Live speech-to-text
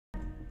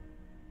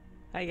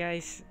Hi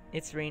guys,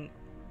 it's Rain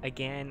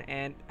again,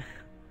 and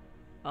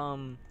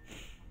um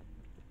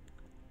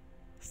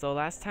so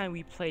last time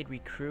we played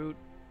recruit,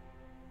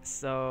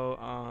 so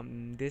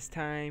this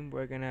time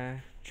we're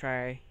gonna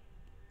try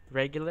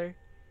regular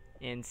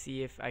and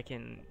see if I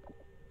can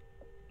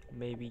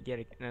maybe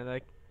get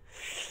another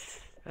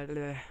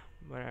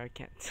but I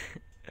can't.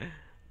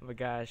 Oh my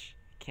gosh,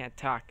 can't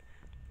talk.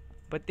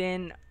 But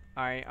then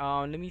alright,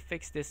 let me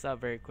fix this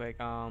up very quick.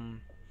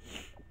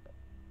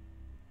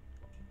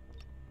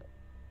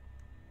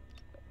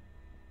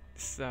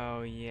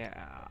 So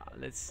yeah,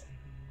 let's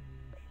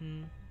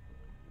I'm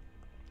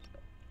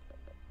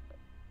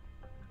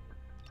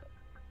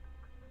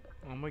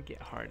gonna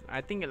get hard.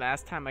 I think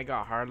last time I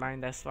got hardline,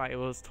 that's why it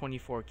was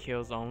 24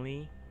 kills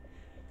only.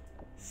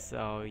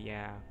 So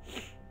yeah,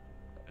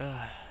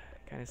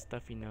 kind of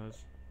stuffy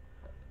nose.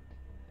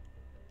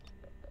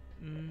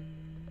 Mm.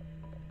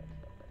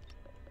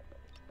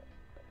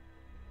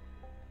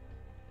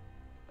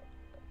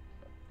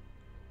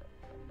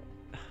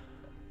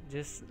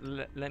 Just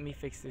let me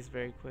fix this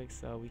very quick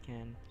so we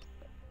can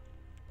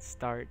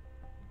start.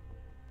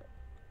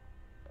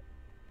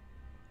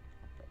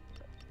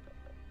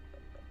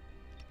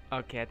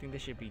 Okay, I think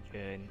this should be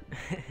good.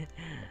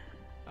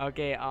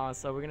 Okay,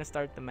 so we're gonna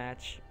start the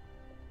match,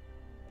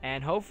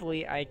 and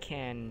hopefully I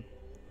can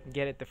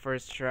get it the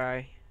first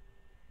try.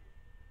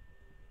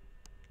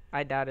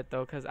 I doubt it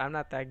though, cause I'm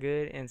not that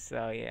good, and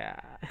so yeah.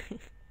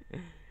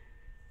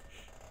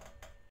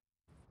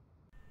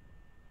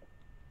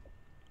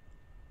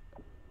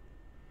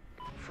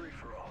 Free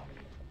for all.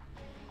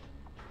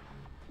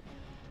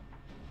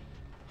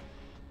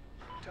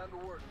 Time to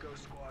work,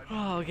 Ghost Squad.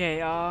 Oh,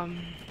 okay,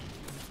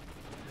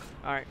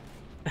 alright.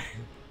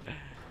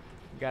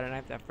 Gotta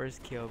knife that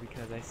first kill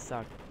because I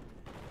suck.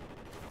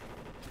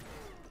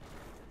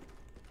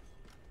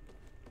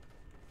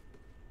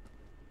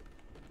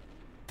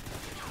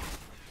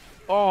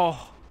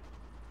 Oh!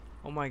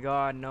 Oh my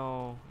god,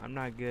 no. I'm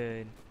not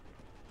good.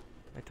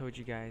 I told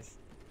you guys.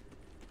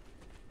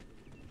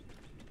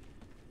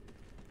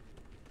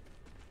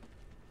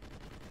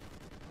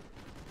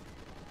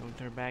 Don't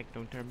turn back,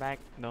 don't turn back,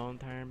 don't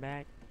turn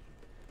back.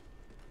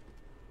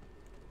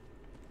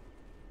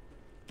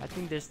 I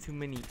think there's too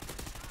many.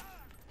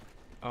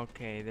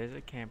 Okay, there's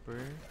a camper.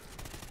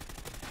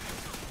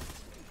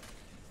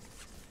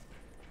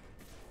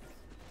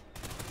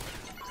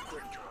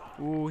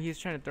 Ooh, he's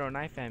trying to throw a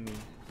knife at me.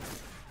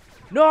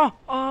 No!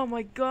 Oh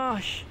my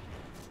gosh!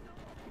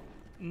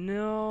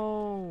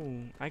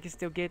 No! I can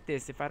still get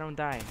this if I don't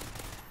die.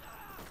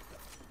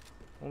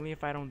 Only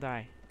if I don't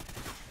die.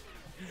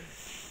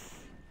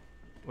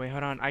 Wait,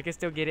 hold on. I can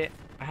still get it.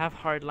 I have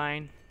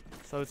hardline,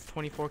 so it's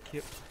 24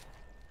 kills.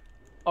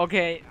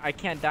 Okay, I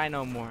can't die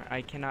no more.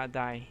 I cannot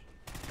die.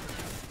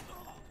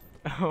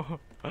 Oh,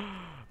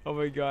 oh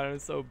my god, I'm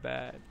so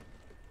bad.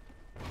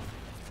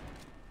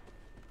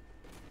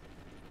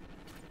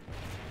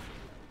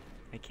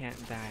 I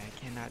can't die. I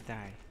cannot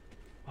die.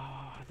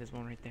 Oh, there's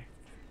one right there.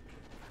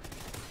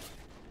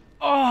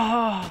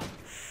 Oh!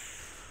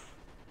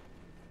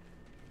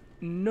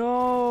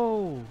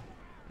 No!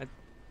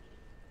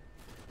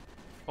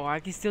 Oh,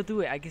 I can still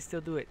do it. I can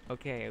still do it.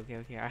 Okay, okay,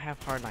 okay. I have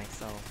hardline,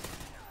 so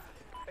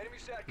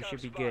we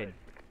should be good.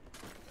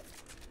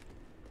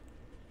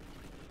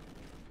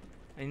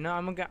 And you know,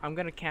 I'm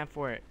gonna camp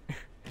for it.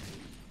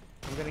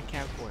 I'm gonna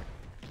camp for it.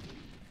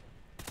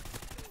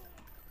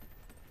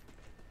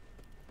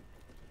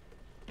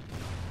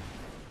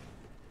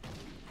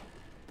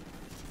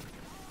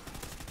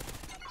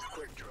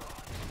 Quick draw.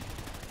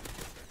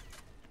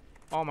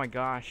 Oh my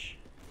gosh.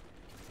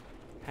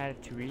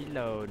 Had to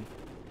reload.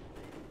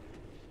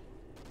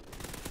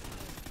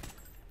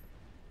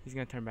 He's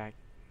gonna turn back.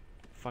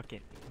 Fuck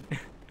it.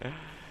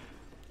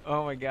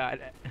 Oh my god.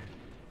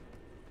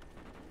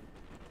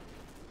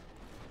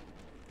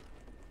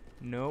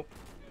 Nope.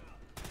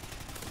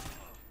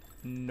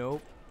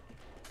 Nope.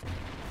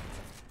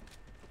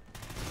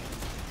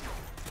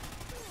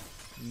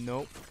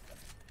 Nope.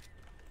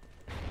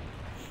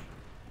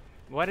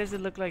 Why does it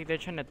look like they're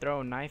trying to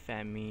throw a knife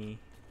at me?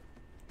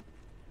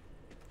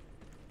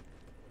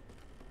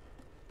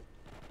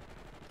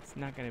 It's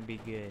not gonna be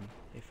good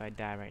if I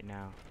die right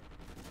now.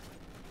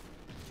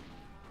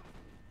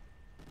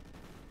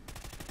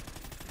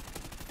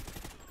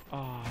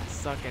 Oh, I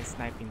suck at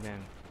sniping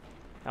them.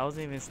 That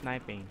wasn't even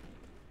sniping.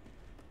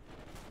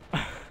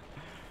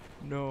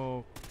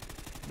 No.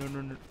 No,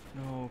 no, no,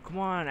 no. Come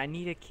on, I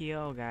need a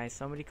kill, guys.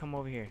 Somebody come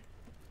over here.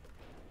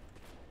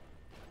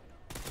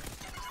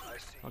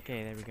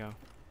 Okay, there we go.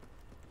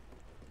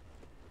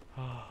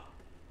 Oh.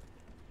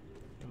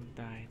 Don't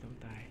die, don't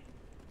die.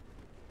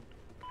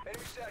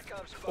 Enemy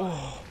SATCOM spotted.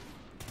 Oh.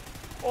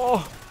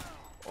 Oh.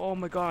 Oh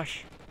my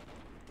gosh.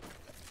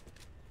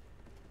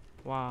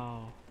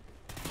 Wow.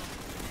 Dead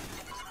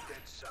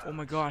silence. Oh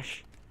my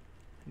gosh.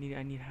 I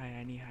need hide,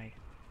 I need hide.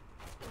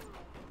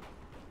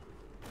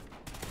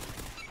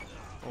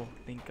 Oh,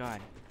 thank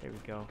God. There we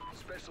go.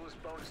 Specialist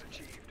bonus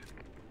achieved.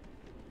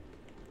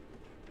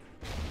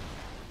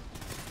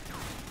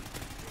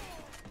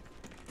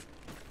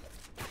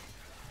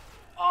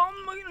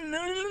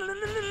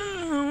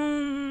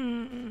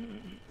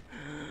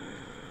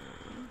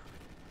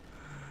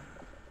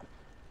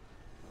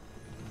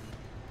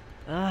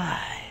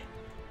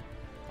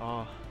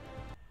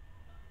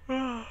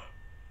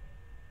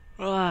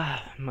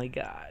 My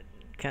God,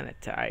 kind of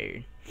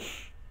tired.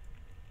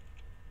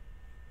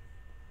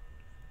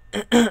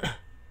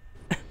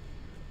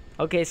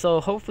 Okay, so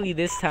hopefully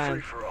this Free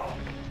time for all.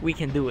 we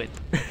can do it.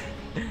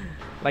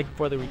 Like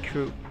for the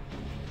recruit,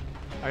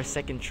 our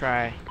second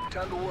try.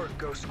 Time to work,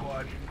 Ghost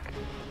Squad.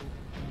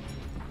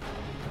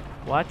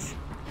 What?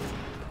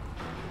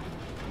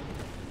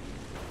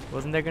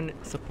 Wasn't there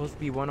supposed to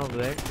be one over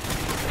there?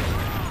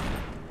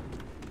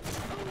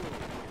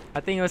 I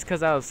think it was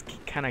because I was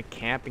kind of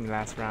camping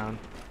last round.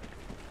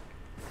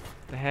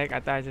 The heck? I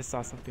thought I just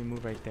saw something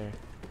move right there.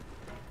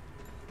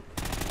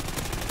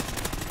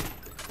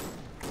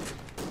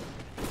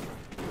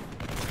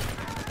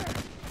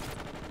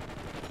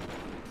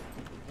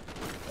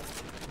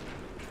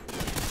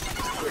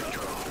 Quick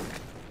draw.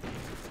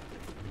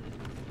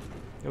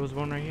 There was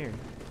one right here.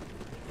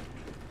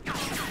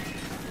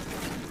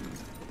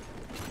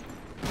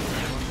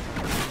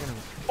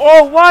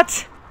 Oh,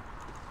 what?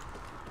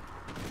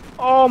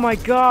 Oh my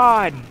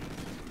God.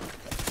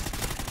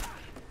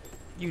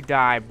 You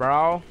die,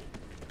 bro.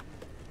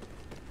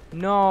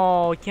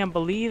 No, I can't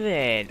believe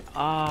it.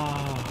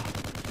 Oh.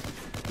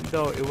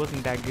 Though it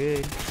wasn't that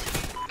good.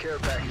 Care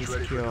package Nice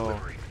ready for kill.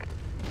 delivery.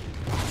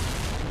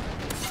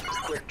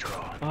 Quick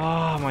draw.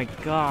 Oh my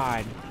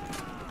God.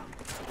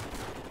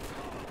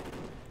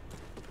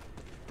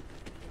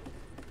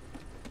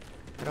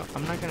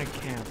 I'm not gonna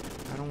camp.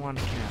 I don't want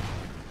to camp.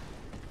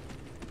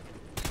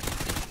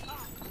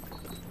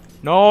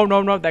 No,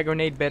 no, no. That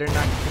grenade better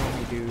not kill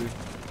me, dude.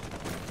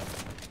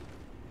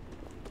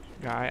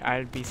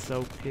 I'd be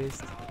so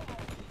pissed.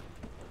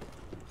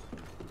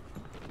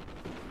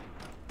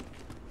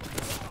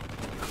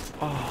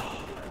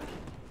 Oh.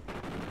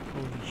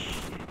 Holy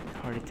shit.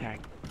 Heart attack.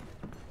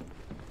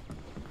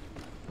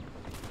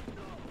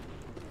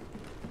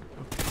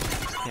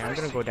 Okay. Yeah, I'm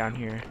gonna go down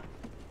here.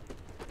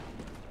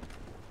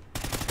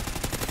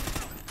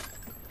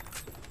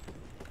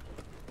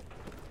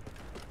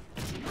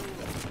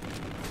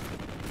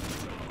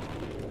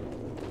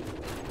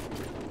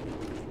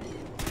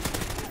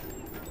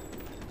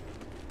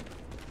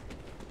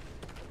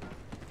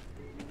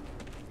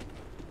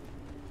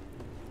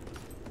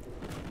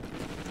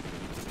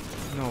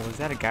 No, was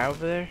that a guy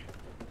over there?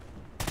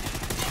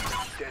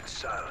 Dead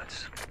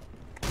silence.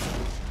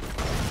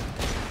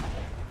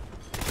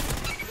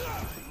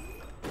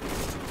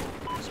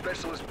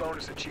 Specialist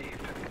bonus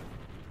achieved.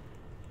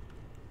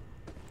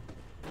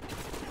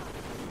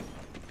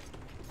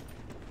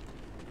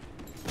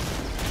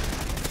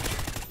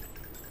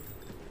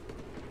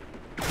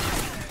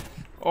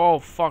 Oh,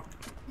 fuck.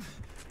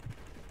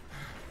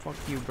 Fuck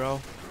you, bro.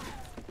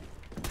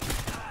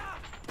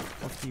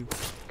 Fuck you.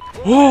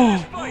 Whoa!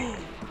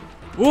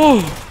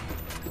 Whoa!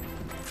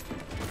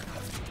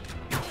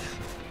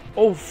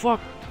 Oh,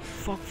 fuck.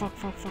 Fuck, fuck,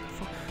 fuck, fuck,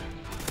 fuck.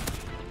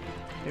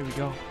 There we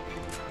go.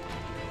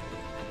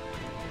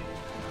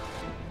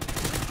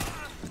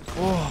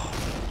 Oh.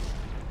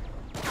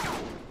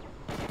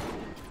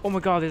 Oh my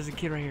God, there's a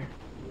kid right here.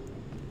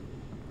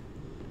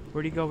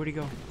 Where'd he go? Where'd he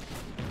go?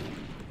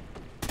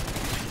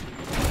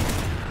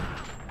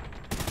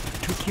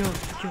 2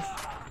 kills, 2 kills.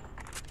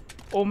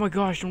 Oh my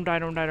gosh, don't die,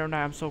 don't die, don't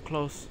die. I'm so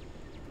close.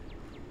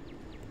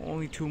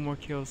 Only 2 more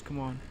kills, come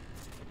on.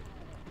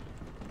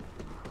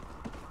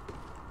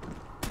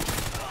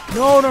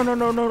 No, no, no,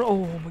 no, no, no.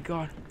 Oh my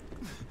God.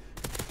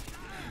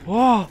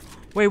 Whoa.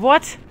 Wait,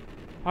 what?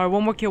 Alright,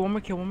 one more kill, one more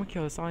kill, one more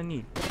kill. That's all I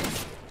need.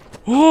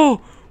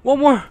 Oh, one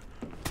more.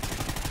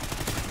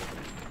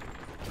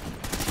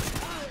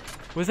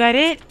 Was that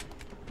it?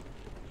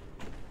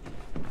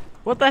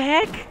 What the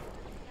heck?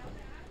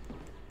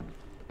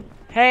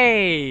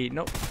 Hey,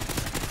 nope.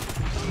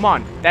 Come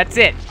on, that's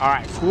it.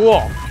 Alright,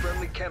 cool.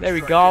 Friendly chem There we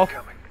strike go.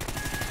 incoming.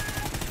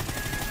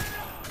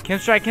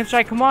 Chem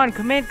strike, come on,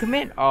 come in, come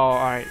in. Oh,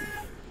 alright.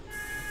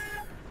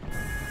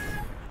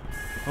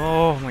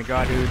 Oh my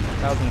God, dude.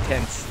 That was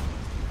intense.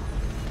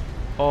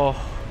 Oh.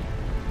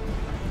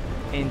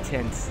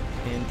 Intense.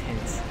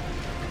 Intense.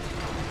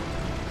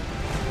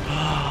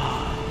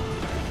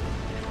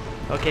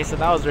 Okay, so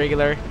that was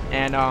regular.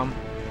 And,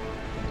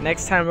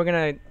 next time we're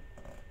gonna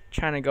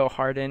try to go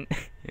hardened.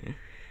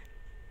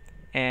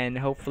 And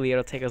hopefully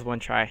it'll take us 1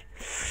 try.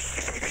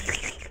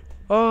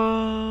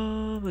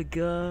 Oh my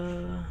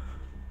God.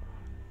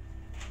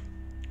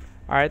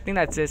 Alright, I think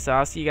that's it. So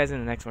I'll see you guys in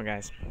the next one,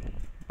 guys.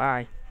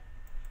 Bye.